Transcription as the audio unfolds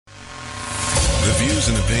The views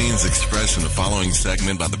and opinions expressed in the following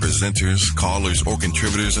segment by the presenters, callers, or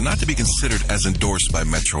contributors are not to be considered as endorsed by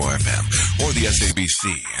Metro FM or the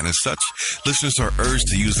SABC, and as such, listeners are urged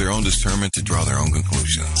to use their own discernment to draw their own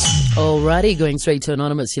conclusions. Alrighty, going straight to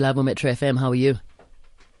Anonymous. You live on Metro FM. How are you?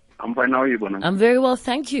 I'm fine. How are you, Bona? I'm very well,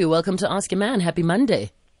 thank you. Welcome to Ask a Man. Happy Monday.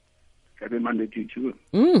 Happy Monday to you too.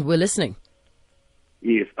 We're listening.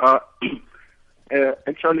 Yes.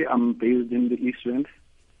 Actually, I'm based in the East End.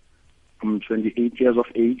 I'm 28 years of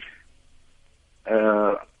age.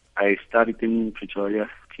 I studied in Pretoria,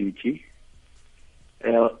 TVT.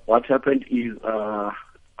 What happened is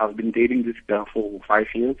I've been dating this girl for 5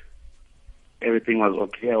 years. Everything was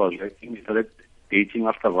okay. I was working. We started dating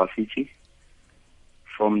after varsity.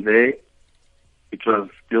 From there, it was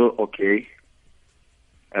still okay.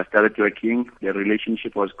 I started working. The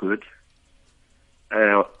relationship was good.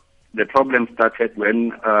 The problem started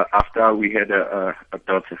when after we had a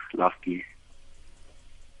daughter last year.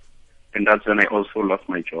 And that's when I also lost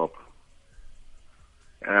my job.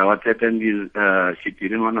 What happened is she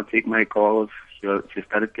didn't want to take my calls. She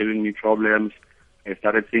started giving me problems. I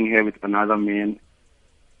started seeing her with another man.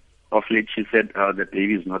 Of late, she said, the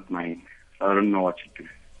baby is not mine. So I don't know what to do.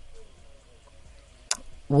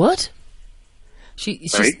 What? She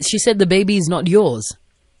said the baby is not yours?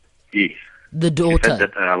 Yes. The daughter? She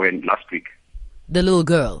said that when last week. The little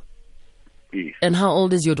girl? Yes. And how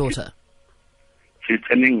old is your daughter? She's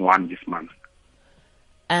turning 1 this month.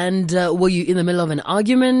 And were you in the middle of an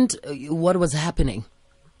argument? What was happening?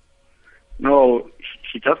 No,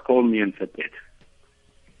 she just called me and said that.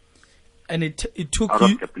 And it took Out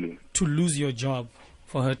you of the blue. to lose your job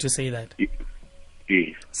for her to say that.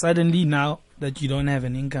 Yes. Suddenly now that you don't have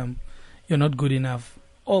an income, you're not good enough.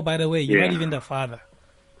 Oh, by the way, you're not even the father.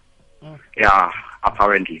 Yeah,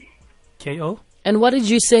 apparently. KO? And what did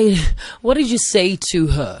you say? What did you say to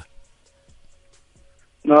her?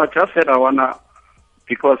 No, I just said I wanna,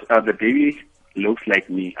 because the baby looks like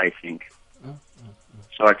me, I think.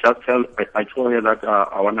 So I told her that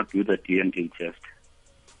I wanna do the DNA test.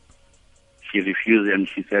 She refused and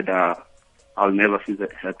she said I'll never see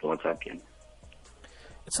her daughter again.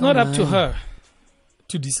 It's not up to her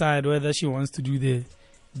to decide whether she wants to do the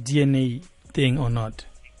DNA thing or not.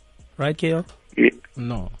 Right, KO? Yeah.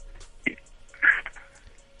 No.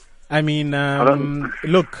 I mean,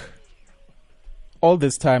 look, all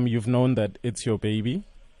this time you've known that it's your baby.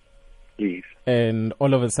 Yes. And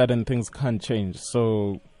all of a sudden things can't change.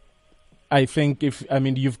 So I think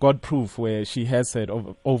you've got proof where she has said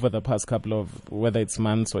over the past couple of, whether it's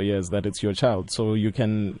months or years, that it's your child. So you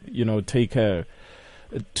can, take her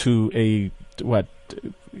to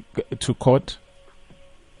to court.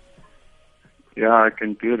 Yeah, I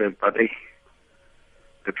can do that, but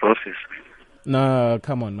the process. No,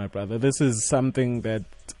 come on, my brother. This is something that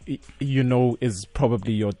is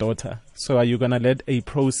probably your daughter. So are you gonna let a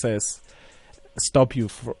process stop you,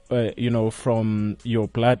 from your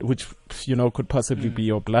blood, which could possibly be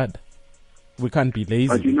your blood? We can't be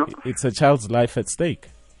lazy. It's a child's life at stake,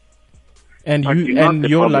 and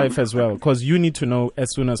your life as well, because you need to know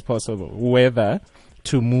as soon as possible whether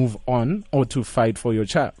to move on or to fight for your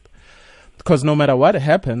child. Because no matter what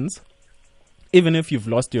happens, even if you've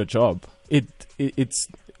lost your job, it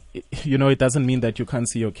doesn't mean that you can't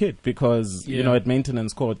see your kid, because at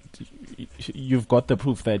maintenance court you've got the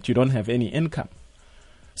proof that you don't have any income.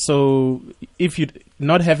 So if you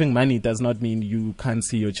not having money does not mean you can't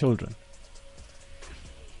see your children.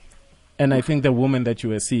 And I think the woman that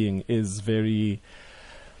you are seeing is very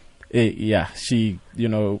she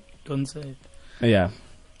Don't say it.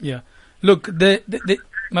 Yeah. Look,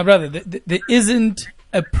 my brother, there isn't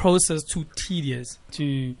a process too tedious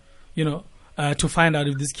to find out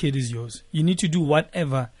if this kid is yours. You need to do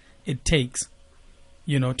whatever it takes,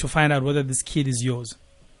 to find out whether this kid is yours.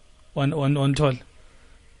 On toll.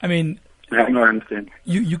 I mean, I don't understand.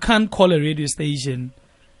 You can't call a radio station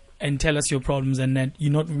and tell us your problems and then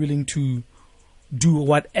you're not willing to do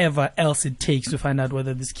whatever else it takes to find out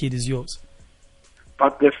whether this kid is yours.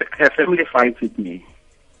 But her family fights with me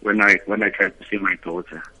when I try to see my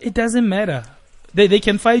daughter. It doesn't matter. They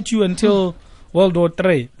can fight you until World War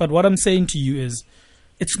III. But what I'm saying to you is,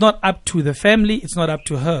 it's not up to the family. It's not up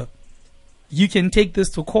to her. You can take this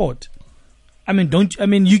to court.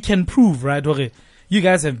 You can prove, right? Okay, you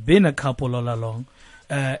guys have been a couple all along.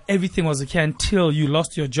 Everything was okay until you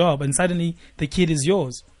lost your job, and suddenly the kid is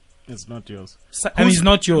yours. It's not yours. It's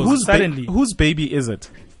not yours. Suddenly, whose baby is it?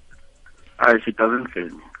 She doesn't say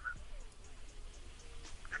me.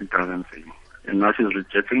 She doesn't say me. And now she's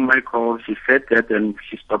rejecting my calls. She said that and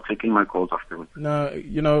she stopped taking my calls afterwards. No,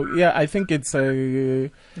 I think it's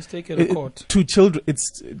let's take it to court.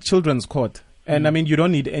 It's children's court. And I mean, you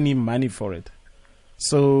don't need any money for it.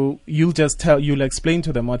 So you'll explain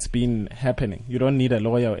to them what's been happening. You don't need a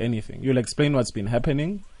lawyer or anything. You'll explain what's been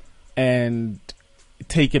happening and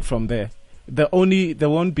take it from there. There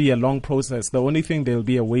won't be a long process. The only thing, there'll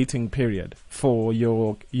be a waiting period for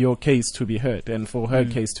your case to be heard and for her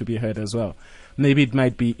case to be heard as well. Maybe it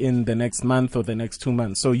might be in the next month or the next 2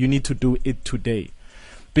 months. So you need to do it today.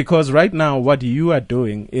 Because right now what you are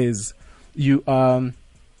doing is you are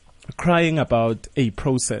crying about a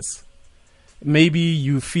process. Maybe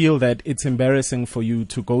you feel that it's embarrassing for you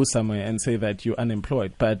to go somewhere and say that you're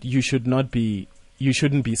unemployed, but you shouldn't be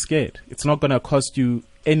scared. It's not going to cost you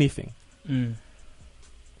anything.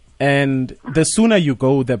 And the sooner you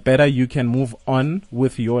go, the better you can move on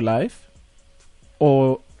with your life,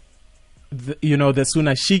 or the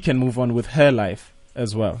sooner she can move on with her life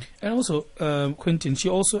as well. And also, Quentin, he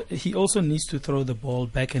also needs to throw the ball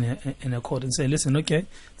back in her court and say, listen, okay,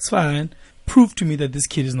 it's fine. Prove to me that this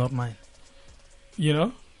kid is not mine.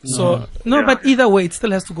 So but either way, it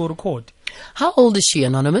still has to go to court. How old is she,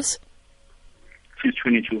 Anonymous? She's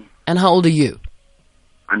 22. And how old are you?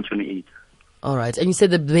 I'm 28. All right. And you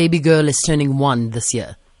said the baby girl is turning 1 this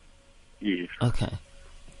year? Yes. Okay.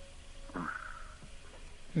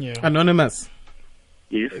 Yeah. Anonymous.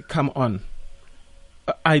 Yes. Come on.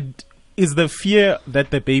 Is the fear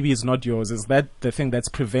that the baby is not yours, is that the thing that's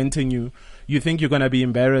preventing you? You think you're going to be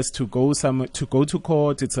embarrassed to go to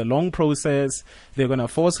court? It's a long process. They're going to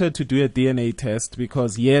force her to do a DNA test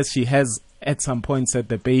because, yes, she has at some point said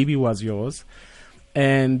the baby was yours.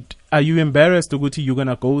 And are you embarrassed, Uguti, you're going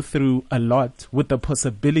to go through a lot with the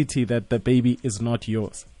possibility that the baby is not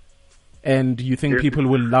yours? And you think people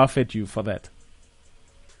will laugh at you for that?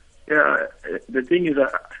 Yeah, the thing is,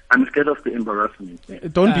 I'm scared of the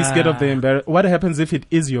embarrassment. Don't be scared of the embarrassment. What happens if it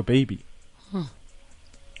is your baby? I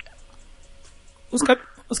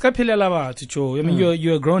mean,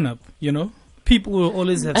 you're a grown up, People will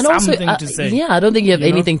always have something to say. Yeah, I don't think you have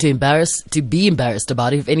anything to be embarrassed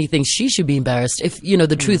about. If anything, she should be embarrassed. If,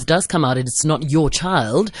 the truth does come out and it's not your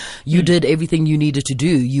child, you did everything you needed to do.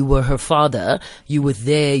 You were her father. You were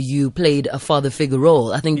there. You played a father figure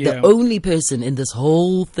role. I think the only person in this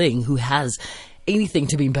whole thing who has anything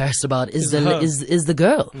to be embarrassed about is the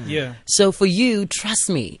girl. Yeah. So for you, trust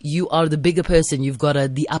me, you are the bigger person. You've got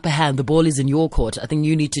the upper hand. The ball is in your court. I think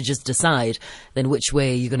you need to just decide then which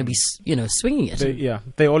way you're going to be, swinging it.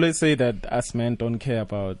 They always say that us men don't care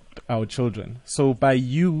about our children. So by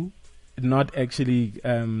you not actually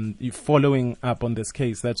following up on this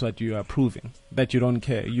case, that's what you are proving, that you don't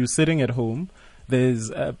care. You're sitting at home. There's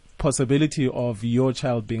a possibility of your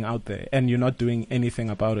child being out there and you're not doing anything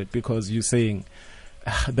about it because you're saying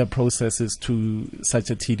the process is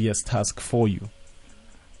such a tedious task for you.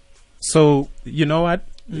 So you know what?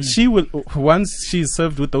 She will, once she's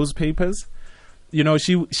served with those papers,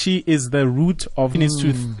 she is the root of, needs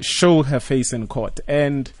to show her face in court.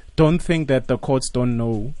 And don't think that the courts don't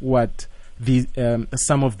know what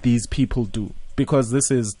some of these people do, because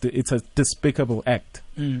it's a despicable act.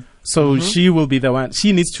 So she will be the one.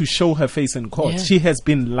 She needs to show her face in court. She has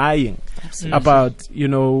been lying about,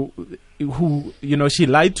 who, she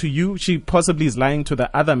lied to you. She possibly is lying to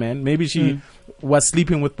the other man. Maybe she was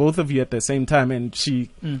sleeping with both of you at the same time and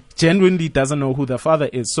she genuinely doesn't know who the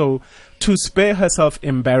father is. So to spare herself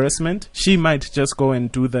embarrassment, she might just go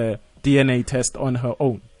and do the DNA test on her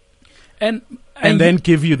own. And then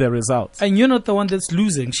give you the results. And you're not the one that's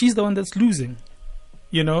losing. She's the one that's losing.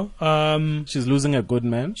 She's losing a good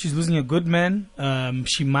man. She's losing a good man.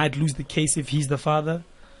 She might lose the case if he's the father.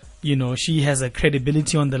 She has a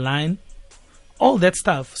credibility on the line. All that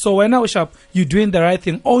stuff. So when I was up, you're doing the right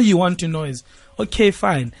thing. All you want to know is, okay,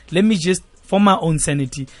 fine. Let me just, for my own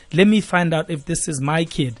sanity, let me find out if this is my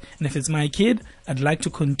kid. And if it's my kid, I'd like to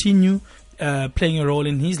continue playing a role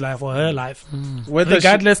in his life or her life.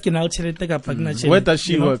 Regardless, where does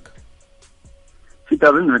she work? She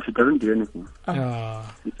doesn't do anything.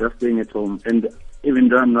 She's just staying at home. And even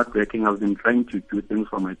though I'm not working, I've been trying to do things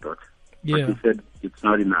for my daughter. Yeah. But she said it's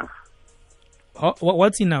not enough.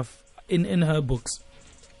 What's enough in her books?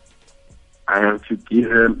 I have to give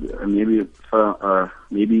her maybe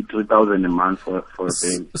 3,000 a month for a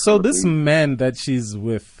day. So this man that she's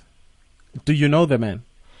with, do you know the man?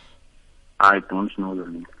 I don't know the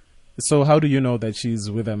man. So how do you know that she's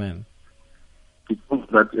with a man? She told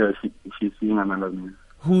that she's seeing another man.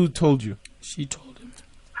 Who told you? She told him.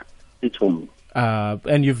 He told me.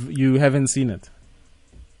 And you haven't seen it?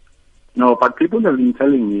 No, but people have been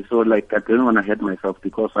telling me, so like I don't want to hurt myself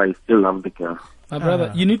because I still love the girl. My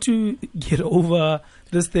brother, you need to get over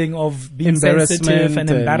this thing of being sensitive and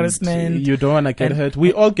embarrassment. You don't want to get hurt.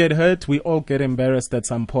 We all get hurt. We all get embarrassed at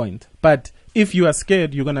some point. But if you are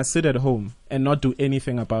scared, you're going to sit at home and not do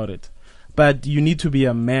anything about it. But you need to be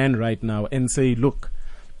a man right now and say, look,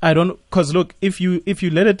 because look, if you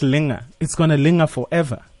let it linger, it's going to linger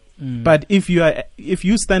forever. But if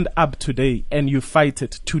you stand up today and you fight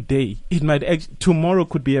it today, it might tomorrow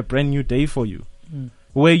could be a brand new day for you,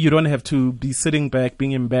 where you don't have to be sitting back,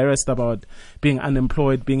 being embarrassed about being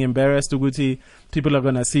unemployed, being embarrassed. People are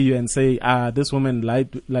gonna see you and say, this woman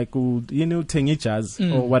lied, like tengichas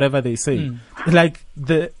or whatever they say. Like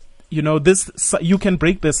you can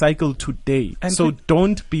break the cycle today. And so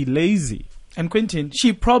don't be lazy. And Quentin,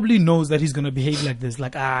 she probably knows that he's going to behave like this.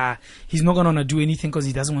 Like, he's not going to do anything because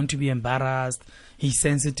he doesn't want to be embarrassed. He's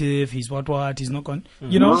sensitive. He's what. He's not going,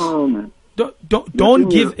 No, man. Don't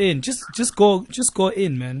give in. Just go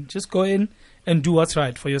in, man. Just go in and do what's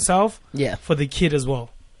right for yourself. Yeah. For the kid as well.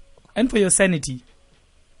 And for your sanity.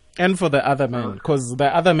 And for the other man, because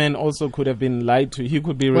the other man also could have been lied to. He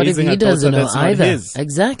could be What if raising he a daughter doesn't know that's not either? his.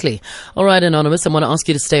 Exactly. All right, Anonymous, I want to ask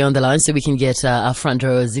you to stay on the line so we can get our front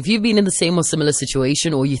rows. If you've been in the same or similar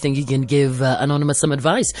situation, or you think you can give Anonymous some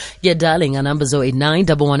advice, get dialing. Our number 089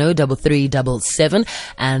 110 3377,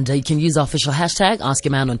 and you can use our official hashtag Ask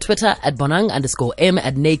Your Man on Twitter at Bonang_M,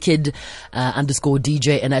 at Naked_DJ,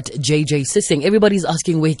 and at JJ Sissing. Everybody's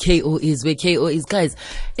asking where KO is. Guys,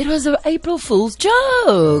 it was an April Fool's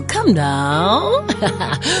joke. Come down.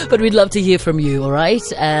 But we'd love to hear from you, all right?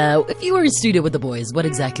 If you were in studio with the boys, what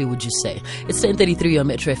exactly would you say? It's 10:33 on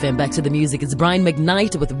Metro FM. Back to the music. It's Brian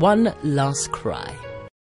McKnight with One Last Cry.